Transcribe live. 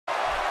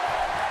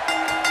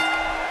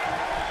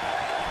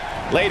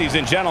Ladies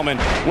and gentlemen,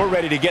 we're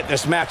ready to get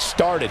this match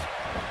started.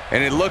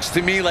 And it looks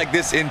to me like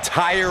this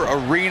entire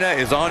arena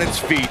is on its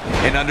feet,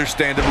 and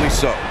understandably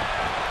so.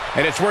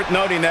 And it's worth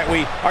noting that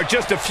we are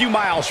just a few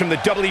miles from the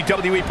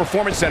WWE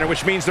Performance Center,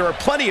 which means there are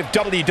plenty of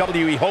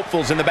WWE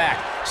hopefuls in the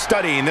back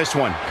studying this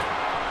one.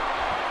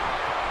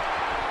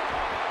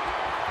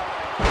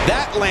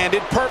 That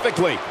landed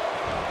perfectly.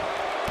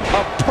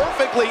 A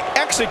perfectly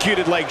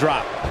executed leg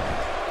drop.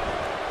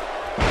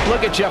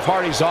 Look at Jeff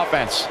Hardy's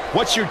offense.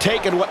 What's your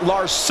take on what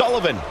Lars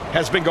Sullivan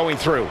has been going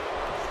through?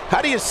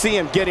 How do you see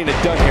him getting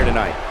it done here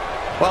tonight?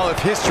 Well, if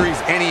history's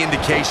any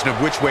indication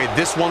of which way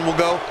this one will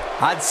go,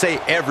 I'd say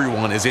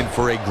everyone is in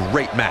for a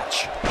great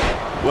match.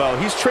 Well,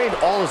 he's trained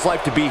all his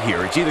life to be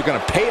here. It's either going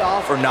to pay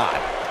off or not.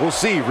 We'll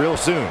see real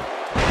soon.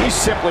 He's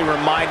simply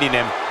reminding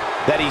him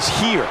that he's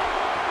here.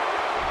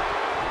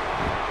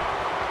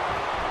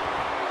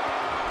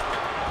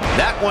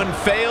 That one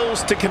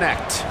fails to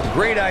connect.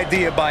 Great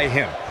idea by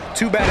him.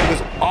 Too bad it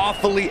was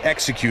awfully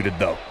executed,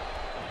 though.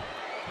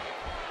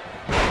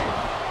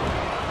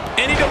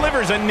 And he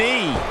delivers a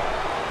knee.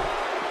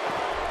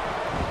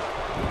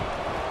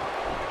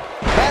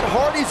 Matt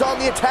Hardy's on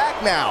the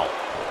attack now.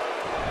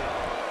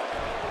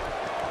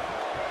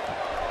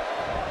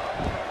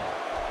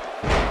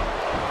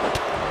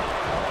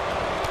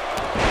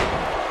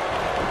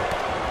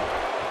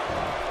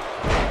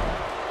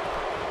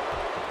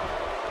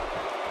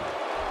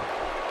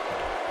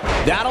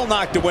 That'll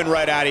knock the wind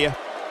right out of you.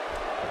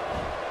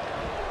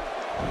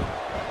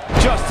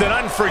 Just an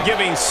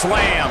unforgiving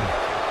slam.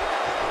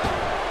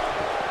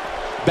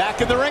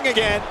 Back in the ring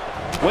again.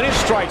 When his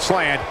strikes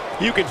land,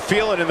 you can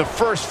feel it in the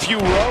first few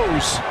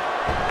rows.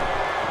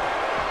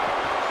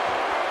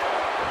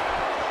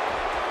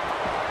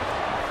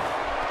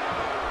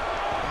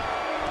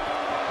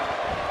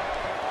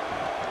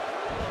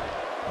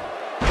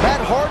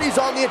 Matt Hardy's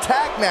on the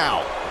attack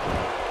now.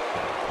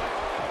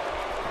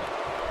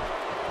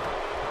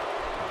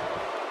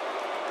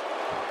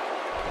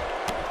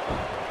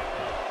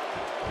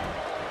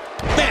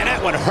 Man,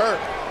 that one hurt.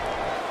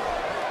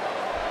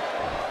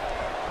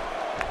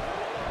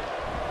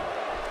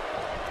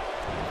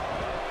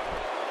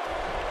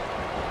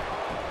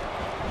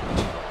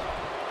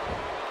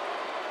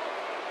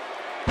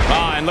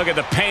 Oh, and look at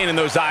the pain in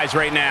those eyes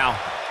right now.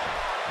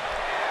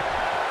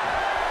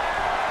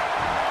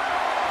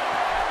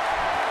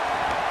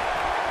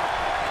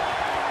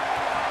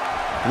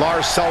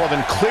 Lars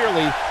Sullivan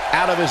clearly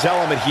out of his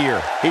element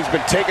here. He's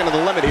been taken to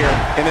the limit here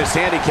in this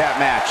handicap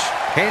match.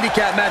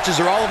 Handicap matches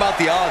are all about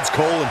the odds,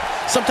 Cole, and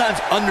sometimes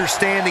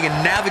understanding and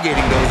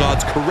navigating those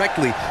odds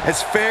correctly,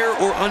 as fair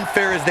or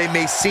unfair as they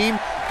may seem,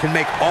 can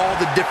make all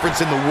the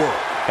difference in the world.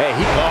 Hey,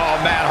 oh,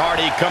 Matt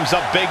Hardy comes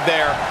up big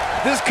there.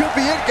 This could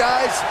be it,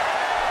 guys.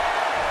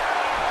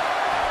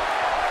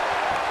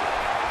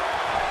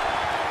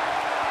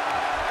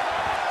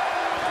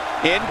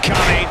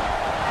 Incoming.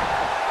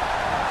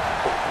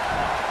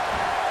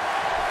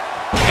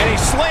 And he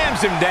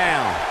slams him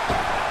down.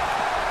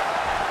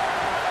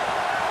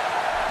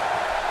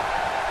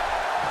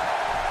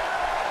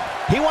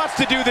 He wants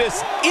to do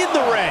this in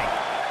the ring.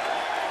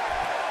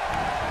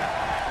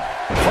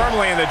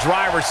 Firmly in the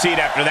driver's seat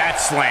after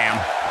that slam.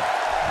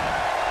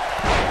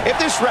 If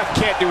this ref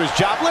can't do his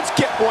job, let's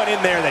get one in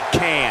there that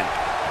can.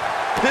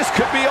 This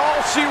could be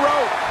all she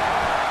wrote.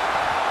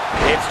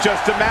 It's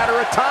just a matter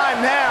of time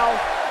now.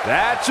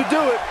 That should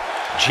do it.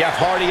 Jeff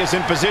Hardy is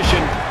in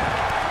position.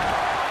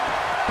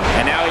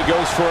 And now he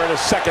goes for it a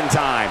second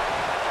time.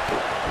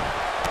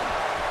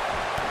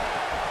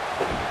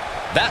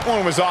 That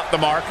one was off the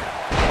mark.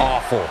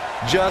 Awful.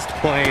 Just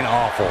plain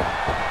awful.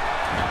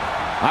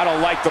 I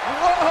don't like the...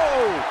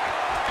 Whoa!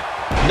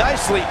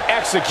 Nicely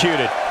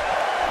executed.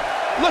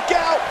 Look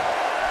out!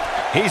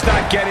 He's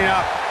not getting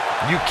up.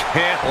 You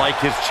can't like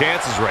his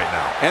chances right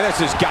now. And this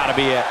has got to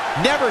be it.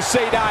 Never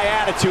say die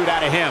attitude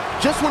out of him.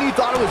 Just when you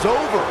thought it was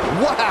over.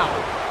 Wow!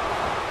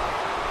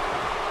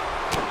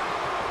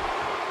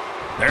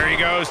 There he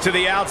goes to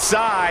the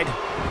outside.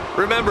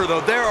 Remember,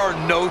 though, there are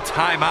no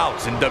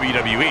timeouts in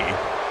WWE.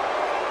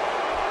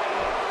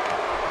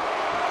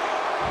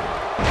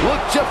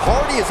 Look, Jeff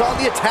Hardy is on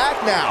the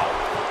attack now.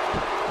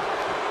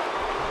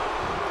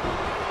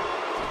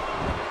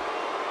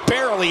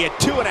 Barely at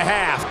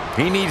 2.5.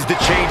 He needs to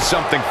change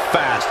something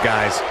fast,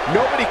 guys.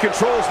 Nobody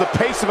controls the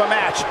pace of a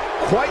match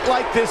quite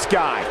like this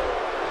guy.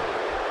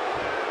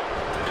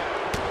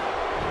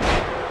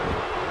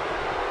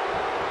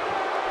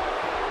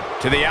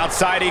 To the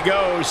outside he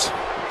goes.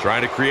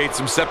 Trying to create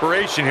some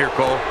separation here,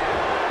 Cole.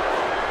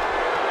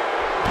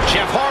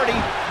 Jeff Hardy,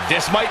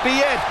 this might be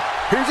it.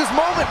 Here's his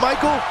moment,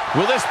 Michael.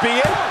 Will this be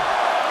it?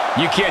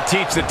 You can't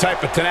teach the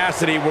type of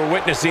tenacity we're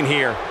witnessing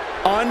here.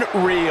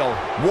 Unreal.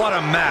 What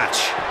a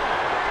match.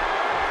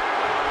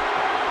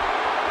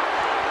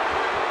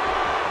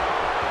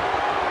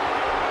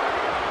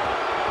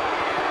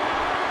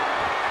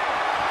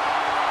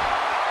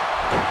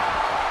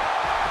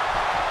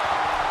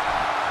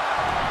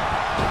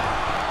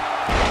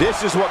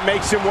 This is what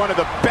makes him one of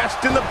the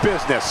best in the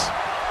business.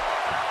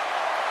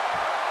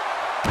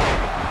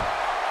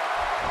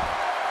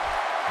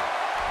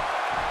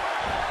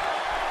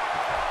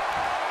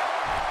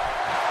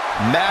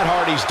 Matt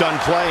Hardy's done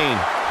playing.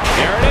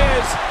 There it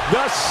is,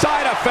 the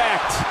side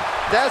effect.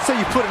 That's how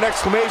you put an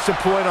exclamation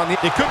point on the...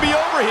 It could be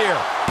over here.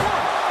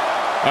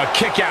 A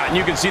kick out, and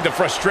you can see the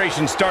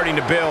frustration starting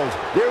to build.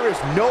 There is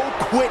no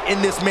quit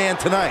in this man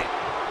tonight.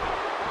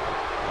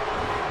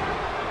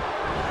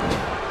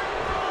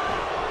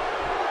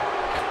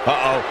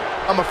 Uh-oh.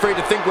 I'm afraid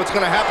to think what's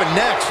going to happen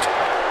next.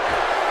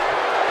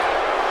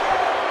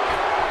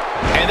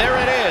 And there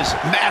it is.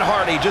 Matt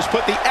Hardy just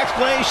put the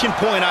exclamation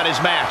point on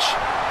his match.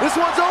 This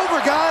one's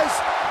over, guys.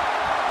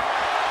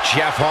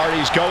 Jeff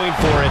Hardy's going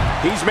for it.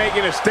 He's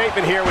making a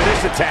statement here with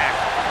this attack.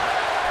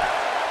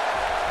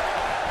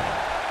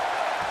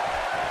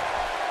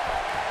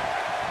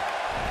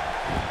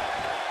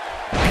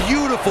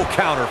 Beautiful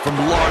counter from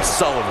Lars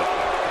Sullivan.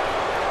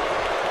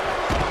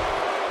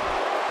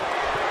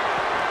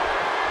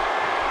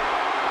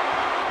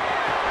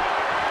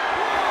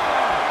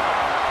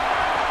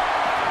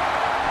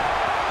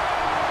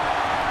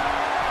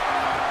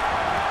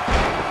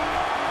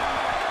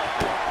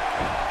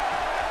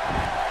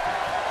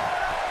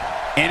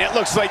 And it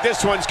looks like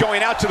this one's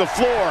going out to the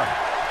floor.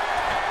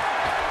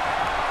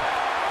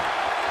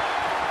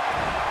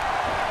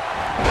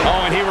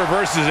 Oh, and he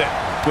reverses it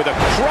with a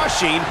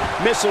crushing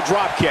missile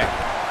drop kick.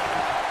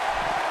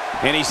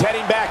 And he's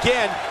heading back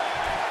in.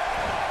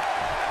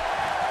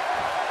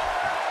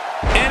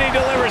 And he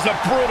delivers a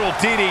brutal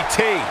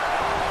DDT.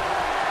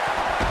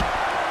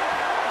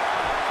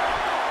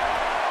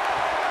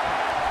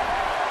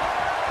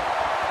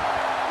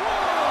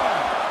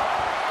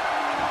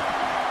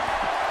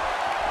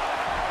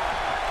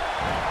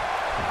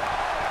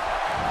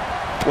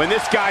 When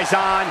this guy's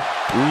on,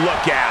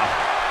 look out.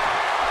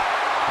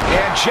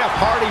 And Jeff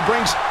Hardy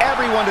brings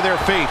everyone to their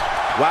feet.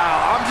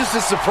 Wow, I'm just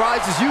as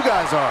surprised as you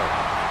guys are.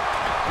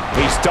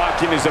 He's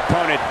stalking his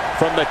opponent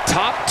from the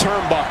top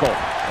turnbuckle.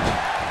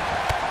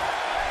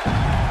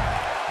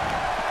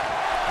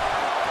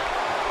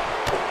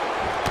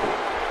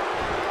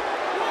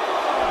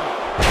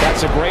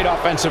 That's a great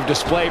offensive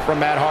display from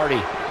Matt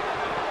Hardy.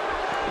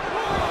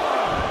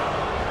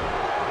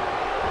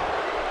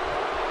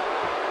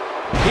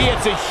 He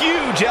hits a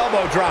huge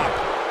elbow drop.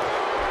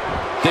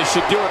 This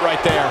should do it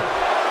right there.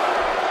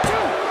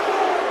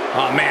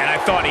 Oh, man, I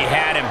thought he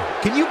had him.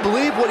 Can you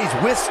believe what he's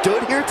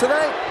withstood here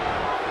tonight?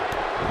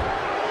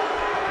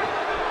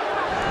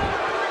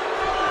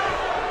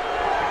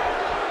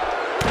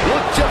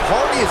 Look, Jeff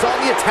Hardy is on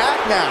the attack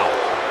now.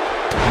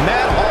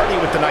 Matt Hardy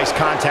with the nice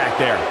contact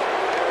there.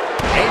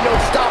 Ain't no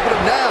stopping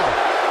him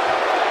now.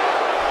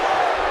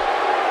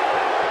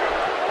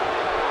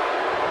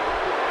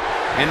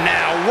 And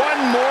now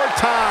one more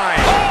time.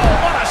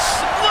 Oh, what a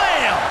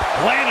slam!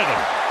 Landed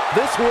him.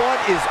 This one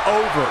is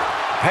over.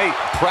 Hey,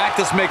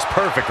 practice makes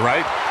perfect,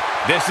 right?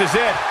 This is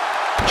it.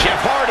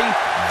 Jeff Hardy,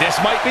 this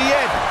might be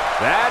it.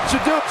 That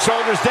should do it.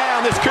 Shoulders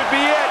down, this could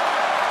be it.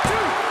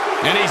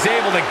 And he's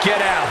able to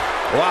get out.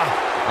 Wow,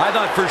 I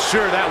thought for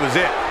sure that was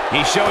it.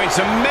 He's showing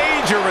some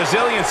major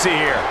resiliency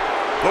here.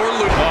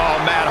 Oh,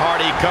 Matt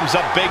Hardy comes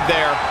up big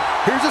there.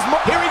 Here's his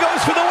Here he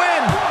goes for the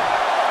win.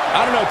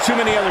 I don't know too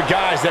many other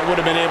guys that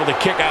would have been able to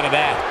kick out of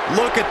that.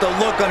 Look at the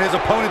look on his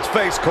opponent's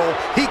face, Cole.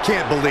 He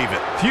can't believe it.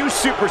 Few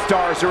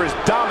superstars are as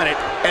dominant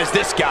as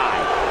this guy.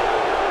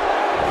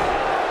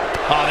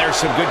 Oh, there's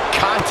some good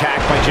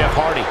contact by Jeff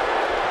Hardy.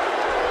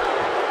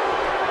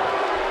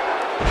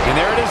 And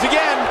there it is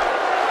again.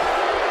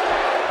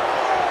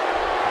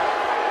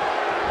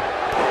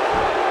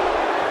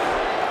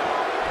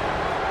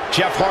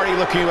 Jeff Hardy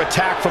looking to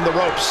attack from the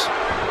ropes.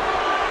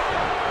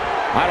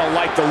 I don't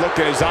like the look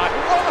in his eye.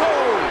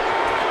 Whoa!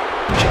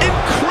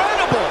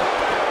 Incredible!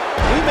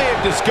 We may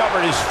have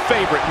discovered his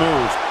favorite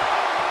move.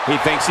 He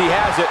thinks he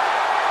has it.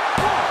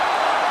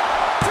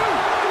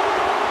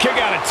 Kick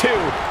out of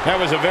two. That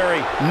was a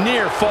very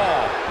near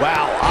fall.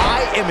 Wow,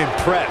 I am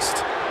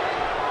impressed.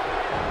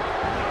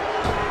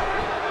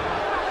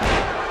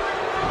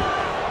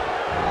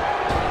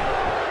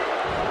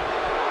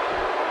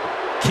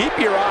 Keep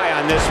your eye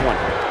on this one.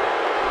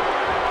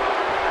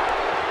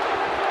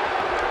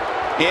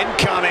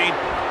 Incoming.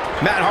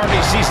 Matt Hardy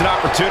sees an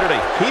opportunity.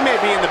 He may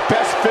be in the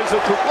best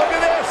physical. Look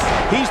at this.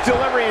 He's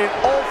delivering an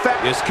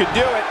old-fashioned. This could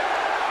do it.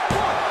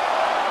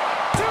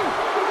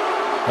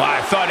 Well,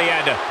 I thought he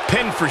had to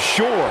pin for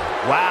sure.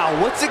 Wow,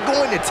 what's it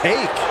going to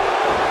take?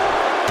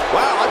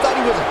 Wow, I thought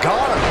he was a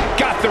goner.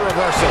 Got the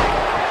reversal.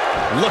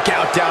 Look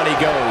out, down he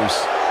goes.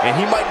 And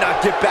he might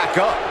not get back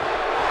up.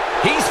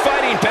 He's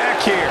fighting back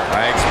here.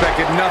 I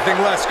expected nothing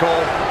less,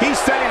 Cole. He's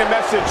sending a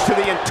message to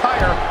the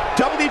entire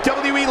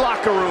WWE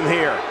locker room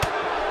here.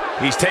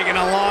 He's taking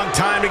a long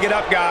time to get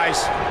up,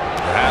 guys.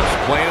 Perhaps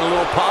playing a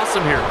little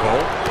possum here, Cole.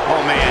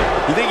 Oh, man.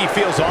 You think he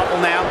feels awful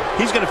now?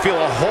 He's going to feel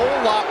a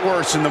whole lot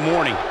worse in the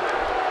morning.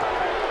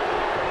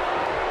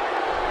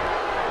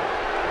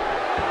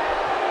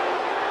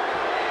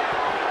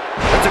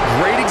 That's a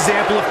great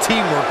example of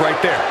teamwork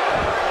right there.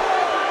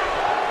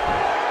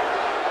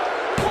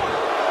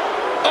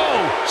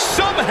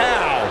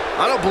 Somehow,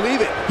 I don't believe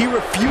it. He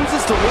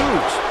refuses to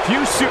lose.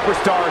 Few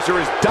superstars are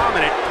as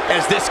dominant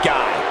as this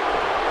guy.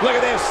 Look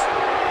at this.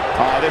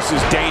 Oh, this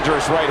is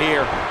dangerous right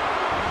here.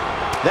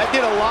 That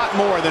did a lot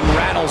more than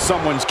rattle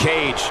someone's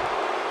cage.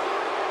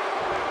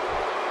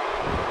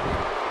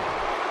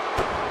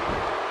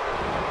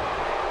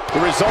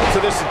 The results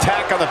of this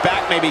attack on the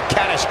back may be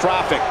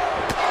catastrophic.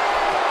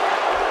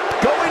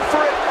 Going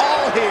for it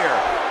all here.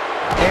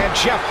 And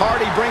Jeff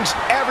Hardy brings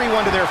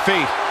everyone to their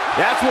feet.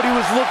 That's what he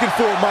was looking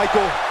for,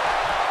 Michael.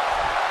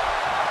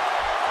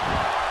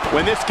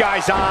 When this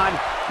guy's on,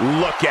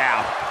 look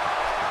out.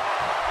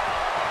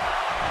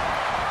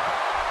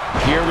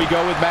 Here we go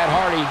with Matt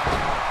Hardy.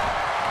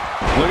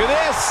 Look at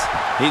this.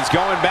 He's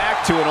going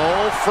back to an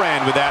old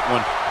friend with that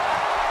one.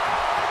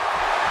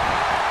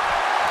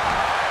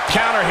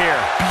 Counter here.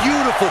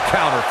 Beautiful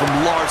counter from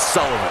Lars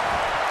Sullivan.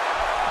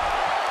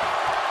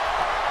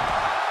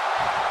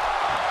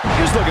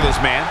 Just look at this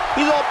man.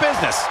 He's all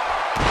business.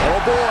 Oh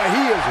boy,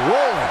 he is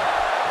rolling.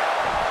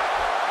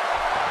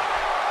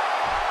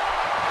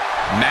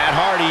 Matt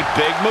Hardy,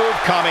 big move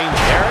coming.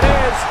 There it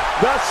is.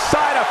 The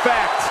side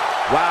effect.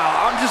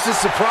 Wow, I'm just as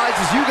surprised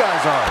as you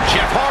guys are.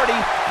 Jeff Hardy,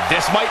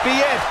 this might be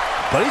it.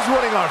 But he's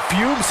running on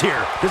fumes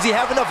here. Does he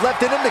have enough left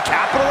in him to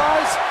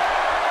capitalize?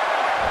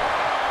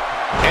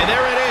 And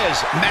there it is.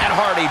 Matt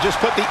Hardy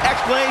just put the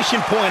exclamation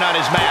point on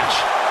his match.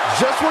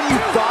 Just when you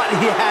thought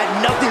he had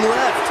nothing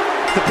left.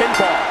 The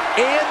pinfall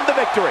and the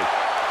victory.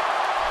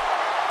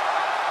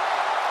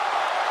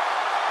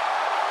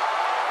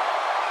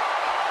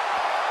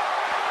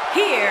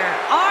 Here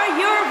are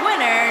your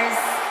winners,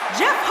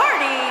 Jeff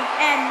Hardy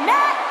and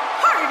Matt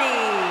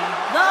Hardy,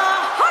 the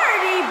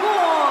Hardy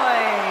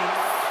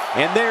Boys.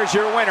 And there's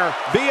your winner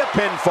via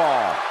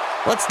pinfall.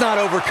 Let's not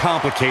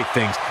overcomplicate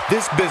things.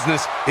 This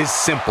business is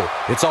simple.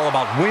 It's all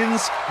about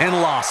wins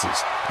and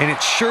losses. And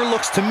it sure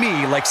looks to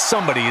me like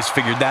somebody has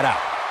figured that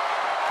out.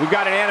 We've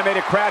got an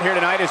animated crowd here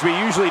tonight, as we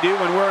usually do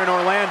when we're in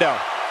Orlando.